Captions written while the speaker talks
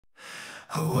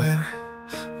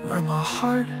Wear my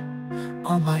heart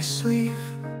on my sleeve,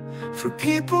 for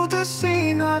people to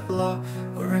see, not love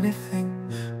or anything,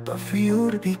 but for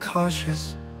you to be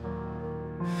cautious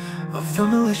of the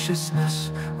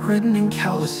maliciousness written in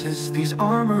callouses, these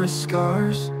armourus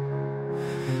scars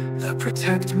that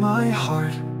protect my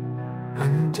heart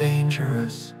when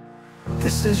dangerous.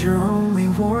 This is your only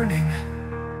warning.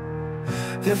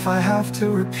 If I have to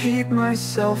repeat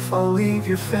myself, I'll leave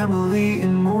your family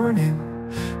in mourning.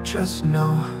 Just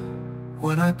know,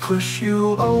 when I push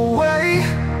you away,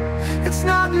 it's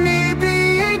not me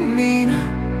being mean.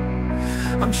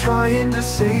 I'm trying to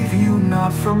save you,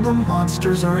 not from the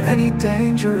monsters or any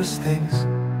dangerous things.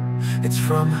 It's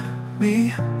from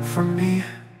me, from me.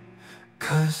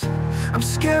 'Cause I'm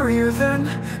scarier than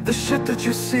the shit that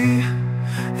you see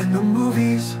in the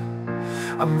movies.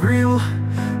 I'm real,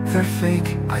 they're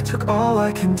fake, I took all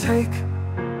I can take.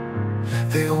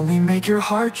 They only make your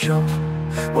heart jump,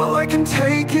 well, I can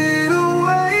take it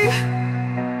away.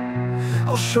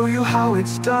 I'll show you how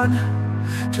it's done,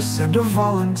 just send a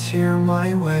volunteer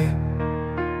my way.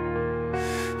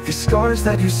 These scars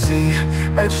that you see,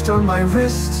 etched on my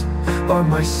wrists, are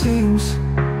my seams.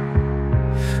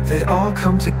 They all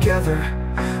come together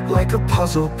like a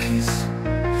puzzle piece.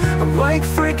 I'm like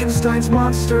Frankenstein's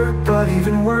monster, but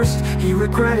even worse, he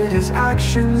regretted his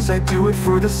actions. I do it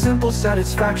for the simple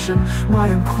satisfaction, my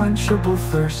unquenchable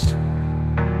thirst.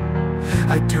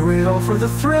 I do it all for the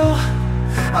thrill.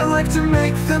 I like to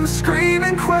make them scream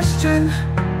and question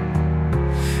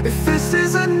if this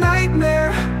is a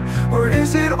nightmare or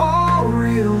is it all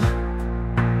real.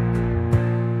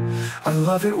 I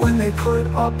love it when they put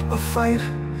up a fight,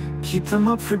 keep them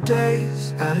up for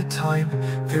days at a time.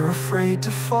 They're afraid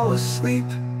to fall asleep,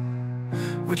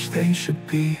 which they should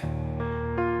be.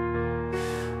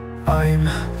 I'm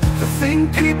the thing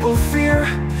people fear.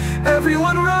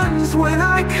 Everyone runs when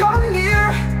I come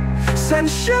near. Send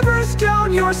shivers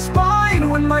down your spine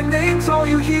when my name's all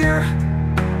you hear.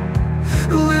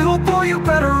 Little boy, you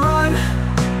better run.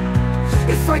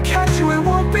 If I catch you, it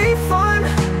won't be fun.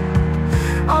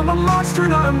 I'm a monster,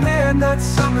 not a man,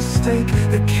 that's a mistake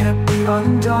that can't be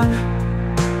undone.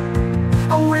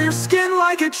 I'll wear your skin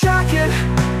like a jacket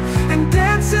and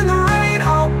dance in the rain.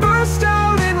 I'll burst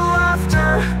out in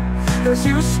laughter as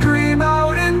you scream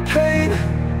out in pain.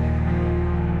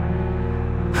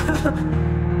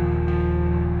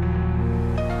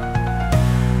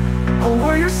 I'll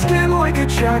wear your skin like a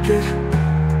jacket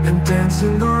and dance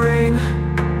in the rain.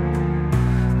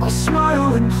 I'll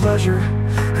smile in pleasure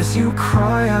as you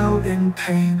cry out in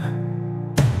pain.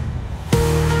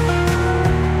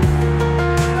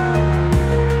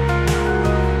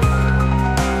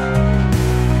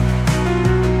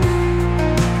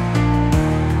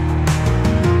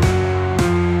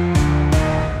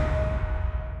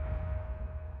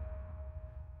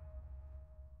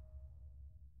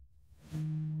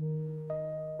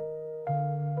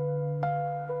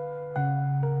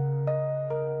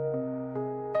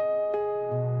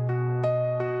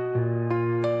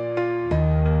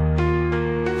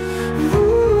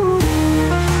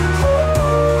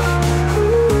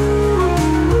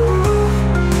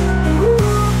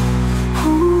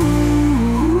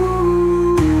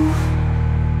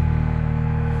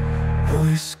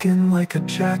 Skin like a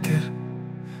jacket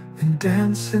and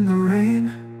dance in the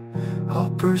rain. I'll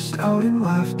burst out in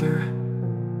laughter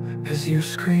as you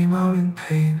scream out in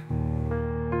pain.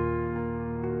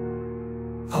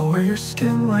 I'll wear your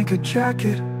skin like a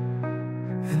jacket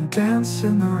and dance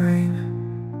in the rain.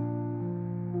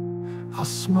 I'll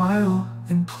smile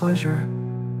in pleasure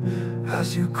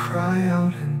as you cry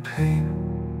out in pain.